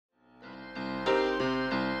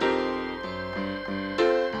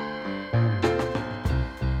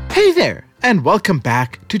Hey there, and welcome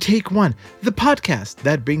back to Take One, the podcast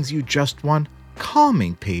that brings you just one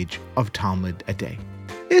calming page of Talmud a day.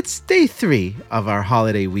 It's day 3 of our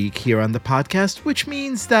holiday week here on the podcast, which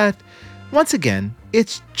means that, once again,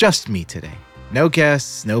 it's just me today. No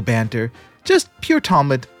guests, no banter, just pure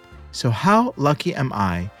Talmud. So how lucky am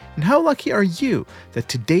I, and how lucky are you that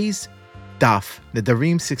today's daf,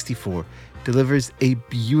 Nedarim 64, delivers a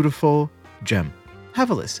beautiful gem? Have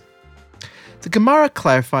a listen. The Gemara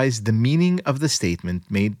clarifies the meaning of the statement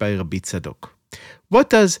made by Rabbi Tzadok. What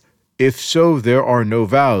does, "if so, there are no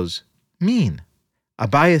vows," mean?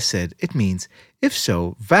 Abaya said it means, if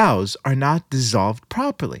so, vows are not dissolved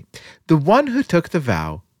properly. The one who took the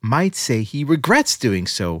vow might say he regrets doing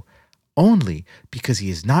so only because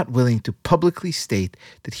he is not willing to publicly state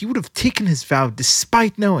that he would have taken his vow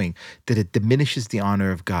despite knowing that it diminishes the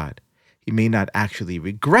honor of God. He may not actually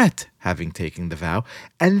regret having taken the vow,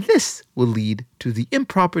 and this will lead to the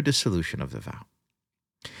improper dissolution of the vow.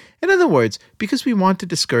 In other words, because we want to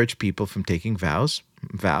discourage people from taking vows,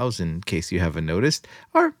 in case you haven't noticed,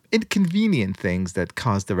 are inconvenient things that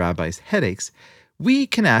cause the rabbis headaches, we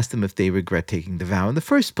can ask them if they regret taking the vow in the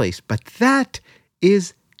first place, but that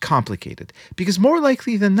is complicated, because more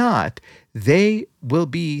likely than not, they will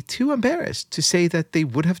be too embarrassed to say that they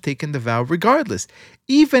would have taken the vow regardless,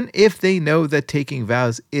 even if they know that taking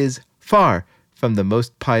vows is far from the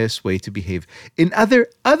most pious way to behave. In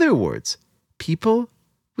other words, people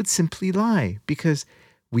would simply lie, because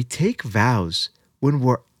we take vows when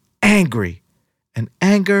we're angry, and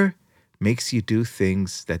anger makes you do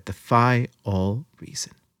things that defy all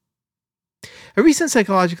reason. A recent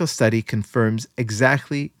psychological study confirms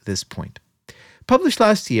exactly this point. Published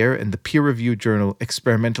last year in the peer-reviewed journal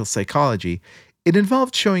Experimental Psychology, it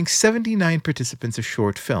involved showing 79 participants a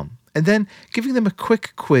short film and then giving them a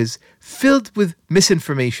quick quiz filled with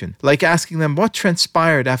misinformation, like asking them what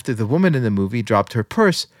transpired after the woman in the movie dropped her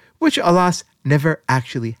purse, which, alas, never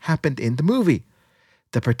actually happened in the movie.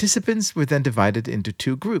 The participants were then divided into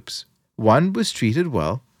 2 groups. One was treated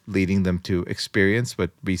well, leading them to experience what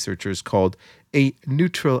researchers called a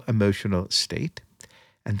neutral emotional state,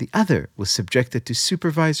 and the other was subjected to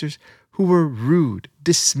supervisors who were rude,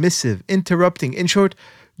 dismissive, interrupting, in short,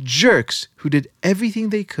 jerks who did everything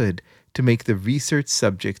they could to make the research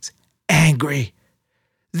subjects angry.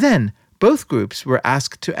 Then, both groups were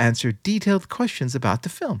asked to answer detailed questions about the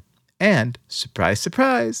film. And, surprise,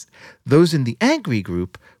 surprise, those in the angry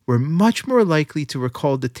group were much more likely to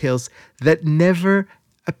recall details that never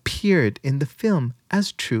appeared in the film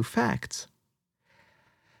as true facts.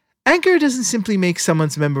 Anger doesn't simply make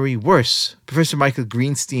someone's memory worse. Professor Michael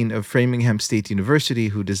Greenstein of Framingham State University,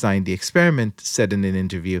 who designed the experiment, said in an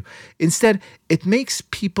interview, instead, it makes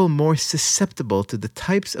people more susceptible to the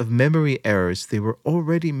types of memory errors they were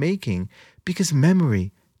already making because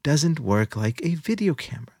memory doesn't work like a video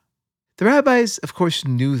camera. The rabbis, of course,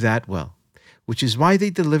 knew that well, which is why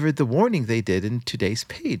they delivered the warning they did in today's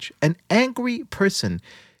page. An angry person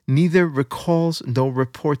neither recalls nor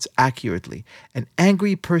reports accurately. An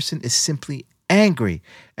angry person is simply angry,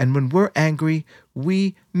 and when we're angry,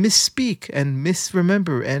 we misspeak and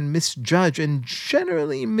misremember and misjudge and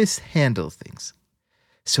generally mishandle things.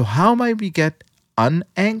 So how might we get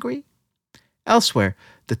unangry? Elsewhere,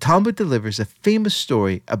 the Talmud delivers a famous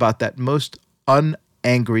story about that most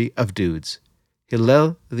unangry of dudes,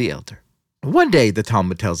 Hillel the Elder. One day, the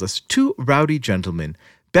Talmud tells us, 2 rowdy gentlemen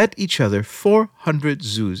bet each other 400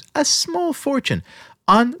 zuz, a small fortune,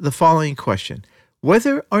 on the following question: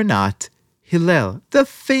 whether or not Hillel, the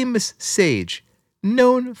famous sage,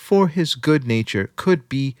 known for his good nature, could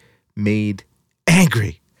be made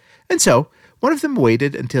angry. And so, one of them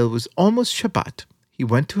waited until it was almost Shabbat. He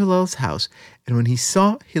went to Hillel's house, and when he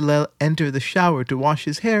saw Hillel enter the shower to wash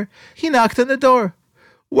his hair, he knocked on the door.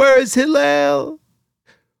 "Where is Hillel?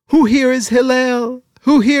 Who here is Hillel?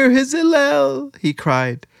 Who here is Hillel?" he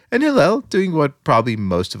cried. And Hillel, doing what probably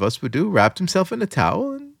most of us would do, wrapped himself in a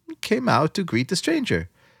towel and came out to greet the stranger.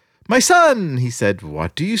 "My son," he said,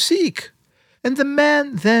 "what do you seek?" And the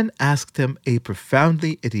man then asked him a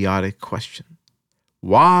profoundly idiotic question.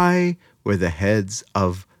 Why were the heads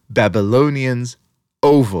of Babylonians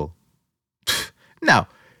oval? Now,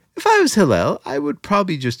 if I was Hillel, I would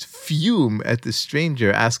probably just fume at the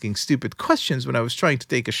stranger asking stupid questions when I was trying to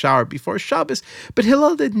take a shower before Shabbos, but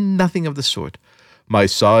Hillel did nothing of the sort. "My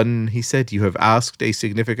son," he said, "you have asked a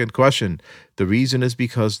significant question. The reason is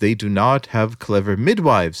because they do not have clever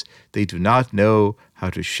midwives. They do not know how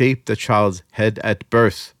to shape the child's head at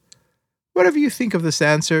birth." Whatever you think of this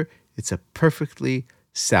answer, it's a perfectly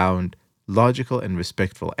sound, logical, and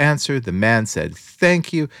respectful answer. The man said,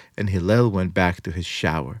 "Thank you," and Hillel went back to his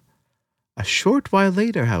shower. A short while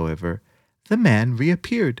later, however, the man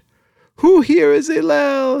reappeared. "Who here is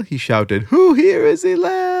Hillel?" he shouted. "Who here is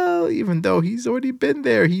Hillel?" Even though he's already been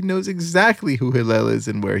there, he knows exactly who Hillel is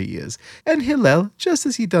and where he is. And Hillel, just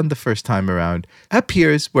as he done the first time around,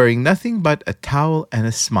 appears wearing nothing but a towel and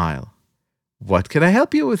a smile. "What can I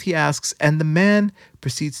help you with?" he asks, and the man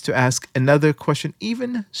proceeds to ask another question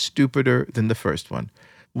even stupider than the first one.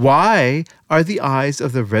 "Why are the eyes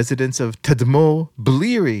of the residents of Tadmor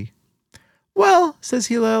bleary?" "Well," says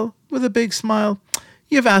Hillel, with a big smile,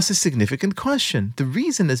 "you've asked a significant question. The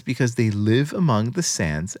reason is because they live among the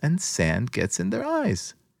sands and sand gets in their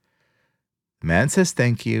eyes." The man says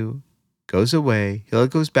thank you, goes away. Hillel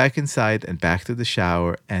goes back inside and back to the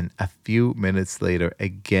shower, and a few minutes later,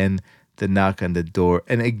 again the knock on the door,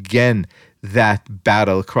 and again that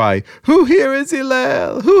battle cry, "Who here is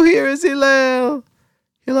Hillel? Who here is Hillel?"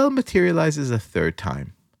 Hillel materializes a third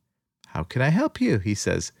time. "How can I help you?" he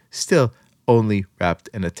says, still only wrapped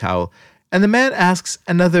in a towel. And the man asks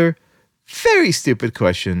another very stupid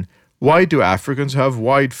question. "Why do Africans have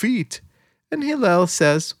wide feet?" And Hillel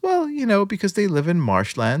says, "Well, because they live in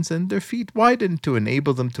marshlands and their feet widen to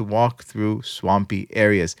enable them to walk through swampy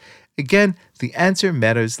areas." Again, the answer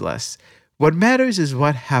matters less. What matters is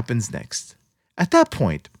what happens next. At that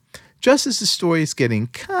point, just as the story is getting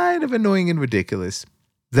kind of annoying and ridiculous,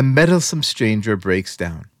 the meddlesome stranger breaks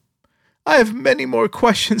down. "I have many more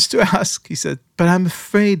questions to ask," he said, "but I'm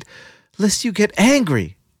afraid lest you get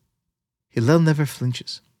angry." Hillel never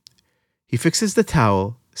flinches. He fixes the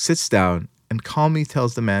towel, sits down, and calmly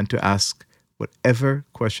tells the man to ask whatever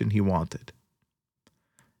question he wanted.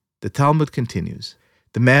 The Talmud continues.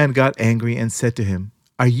 The man got angry and said to him,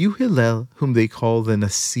 "Are you Hillel, whom they call the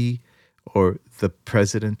Nasi, or the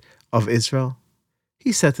president of Israel?"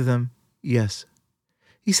 He said to them, "Yes."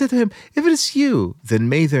 He said to him, "If it is you, then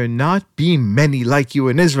may there not be many like you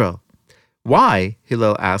in Israel." "Why,"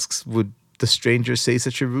 Hillel asks, "would the stranger say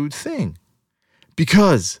such a rude thing?"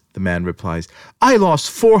 "Because," the man replies, "I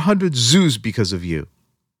lost 400 zuz because of you."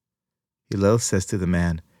 Hillel says to the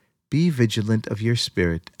man, "Be vigilant of your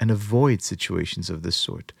spirit and avoid situations of this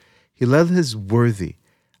sort. Hillel is worthy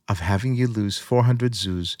of having you lose 400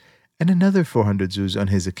 zuz and another 400 zuz on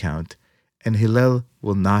his account, and Hillel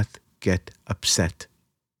will not get upset."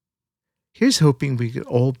 Here's hoping we could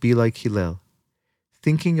all be like Hillel,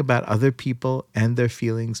 thinking about other people and their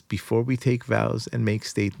feelings before we take vows and make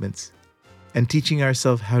statements, and teaching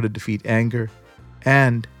ourselves how to defeat anger,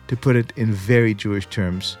 and, to put it in very Jewish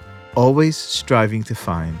terms, always striving to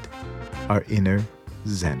find our inner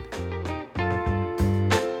Zen.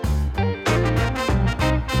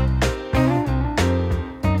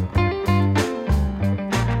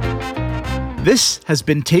 This has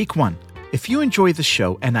been Take One. If you enjoy the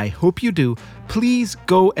show, and I hope you do, please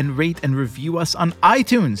go and rate and review us on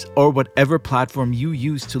iTunes or whatever platform you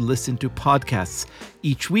use to listen to podcasts.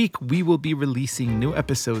 Each week, we will be releasing new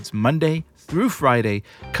episodes Monday through Friday,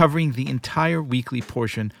 covering the entire weekly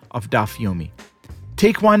portion of Daf Yomi.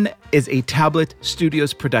 Take One is a Tablet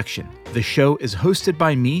Studios production. The show is hosted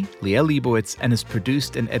by me, Liel Leibowitz, and is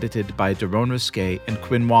produced and edited by Daron Ruskay and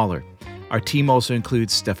Quinn Waller. Our team also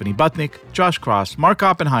includes Stephanie Butnick, Josh Cross, Mark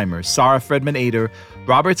Oppenheimer, Sarah Fredman-Ader,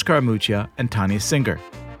 Robert Scaramuccia, and Tanya Singer.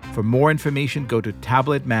 For more information, go to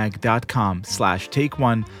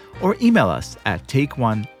tabletmag.com/takeone or email us at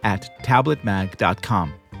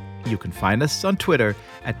takeone@tabletmag.com. You can find us on Twitter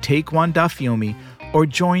at TakeOneDafyomi or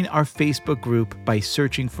join our Facebook group by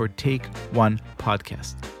searching for Take One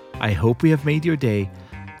Podcast. I hope we have made your day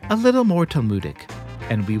a little more Talmudic,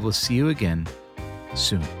 and we will see you again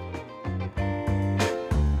soon.